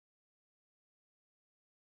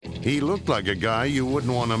He looked like a guy you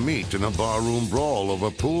wouldn't want to meet in a barroom brawl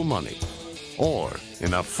over pool money, or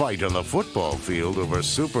in a fight on the football field over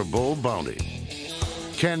Super Bowl bounty.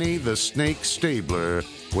 Kenny the Snake Stabler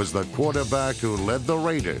was the quarterback who led the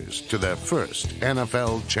Raiders to their first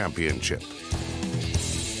NFL championship.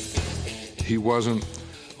 He wasn't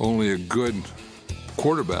only a good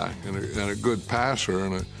quarterback and a good passer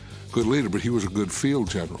and a good leader, but he was a good field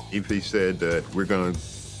general. If he said that we're going to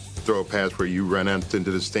throw a pass where you run out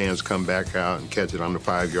into the stands, come back out, and catch it on the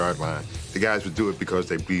 5-yard line, the guys would do it because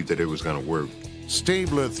they believed that it was going to work.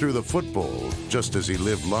 Stabler threw the football just as he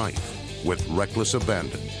lived life, with reckless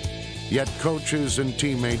abandon. Yet coaches and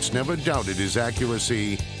teammates never doubted his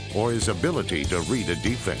accuracy or his ability to read a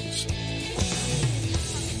defense.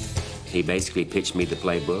 He basically pitched me the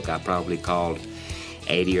playbook. I probably called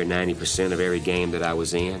 80 or 90% of every game that I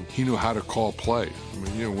was in. He knew how to call play. I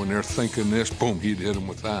mean, you know, when they're thinking this, boom, he'd hit them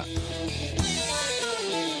with that.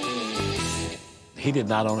 He did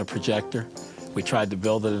not own a projector. We tried to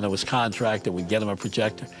build it into his contract that we'd get him a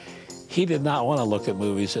projector. He did not want to look at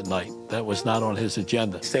movies at night. That was not on his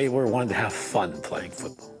agenda. Stabler wanted to have fun playing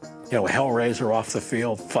football. You know, Hellraiser off the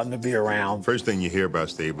field, fun to be around. First thing you hear about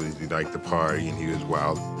Stabler is he liked to party and he was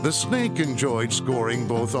wild. The Snake enjoyed scoring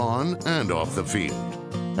both on and off the field.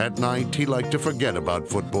 At night, he liked to forget about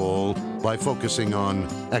football by focusing on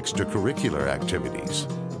extracurricular activities.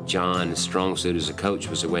 John's strong suit as a coach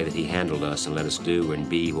was the way that he handled us and let us do and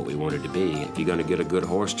be what we wanted to be. If you're going to get a good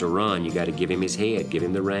horse to run, you got to give him his head, give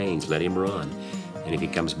him the reins, let him run. And if he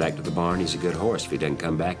comes back to the barn, he's a good horse. If he doesn't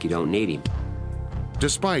come back, you don't need him.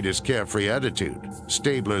 Despite his carefree attitude,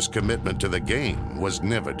 Stabler's commitment to the game was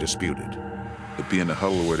never disputed. To be in the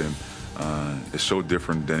huddle with him is so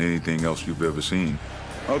different than anything else you've ever seen.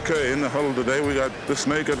 Okay, in the huddle today, we got the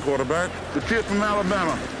Snake at quarterback, the kid from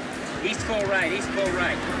Alabama. East full right, east full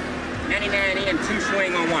right. 99 in, 2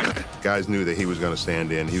 swing on 1. Guys knew that he was going to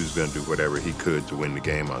stand in. He was going to do whatever he could to win the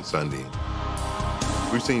game on Sunday.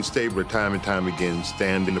 We've seen Stabler time and time again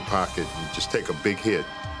stand in the pocket and just take a big hit.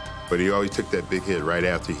 But he always took that big hit right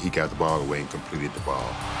after he got the ball away and completed the ball.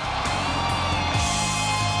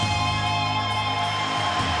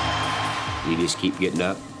 You just keep getting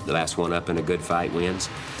up. The last one up in a good fight wins.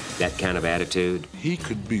 That kind of attitude. He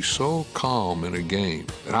could be so calm in a game.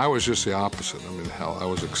 And I was just the opposite. I mean, hell, I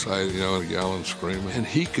was excited, you know, yelling, screaming. And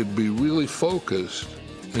he could be really focused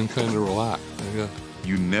and kind of relaxed. Yeah.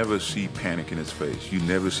 You never see panic in his face. You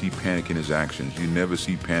never see panic in his actions. You never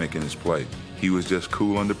see panic in his play. He was just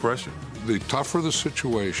cool under pressure. The tougher the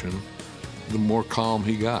situation, the more calm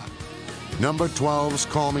he got. Number 12's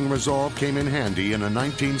calming resolve came in handy in a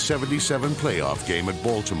 1977 playoff game at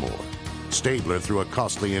Baltimore. Stabler threw a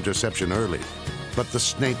costly interception early, but the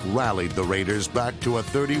Snake rallied the Raiders back to a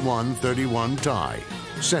 31-31 tie,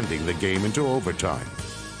 sending the game into overtime.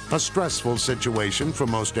 A stressful situation for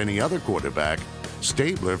most any other quarterback,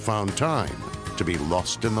 Stabler found time to be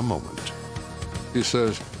lost in the moment. He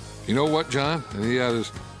says, "You know what, John?" And he had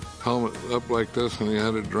his helmet up like this, and he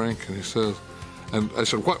had a drink, and he says, and I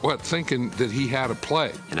said, what, thinking that he had a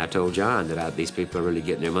play. And I told John that these people are really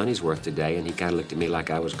getting their money's worth today, and he kind of looked at me like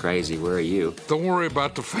I was crazy. Where are you? Don't worry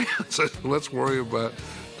about the fans. I said, let's worry about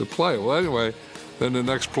the play. Well, anyway, then the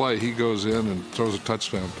next play, he goes in and throws a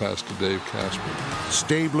touchdown pass to Dave Casper.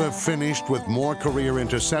 Stabler finished with more career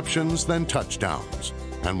interceptions than touchdowns.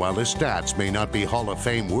 And while his stats may not be Hall of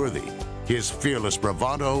Fame worthy, his fearless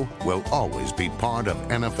bravado will always be part of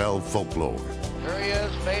NFL folklore. There he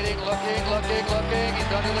is, fading, looking.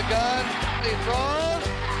 He's under the gun. He throws.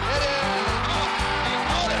 It is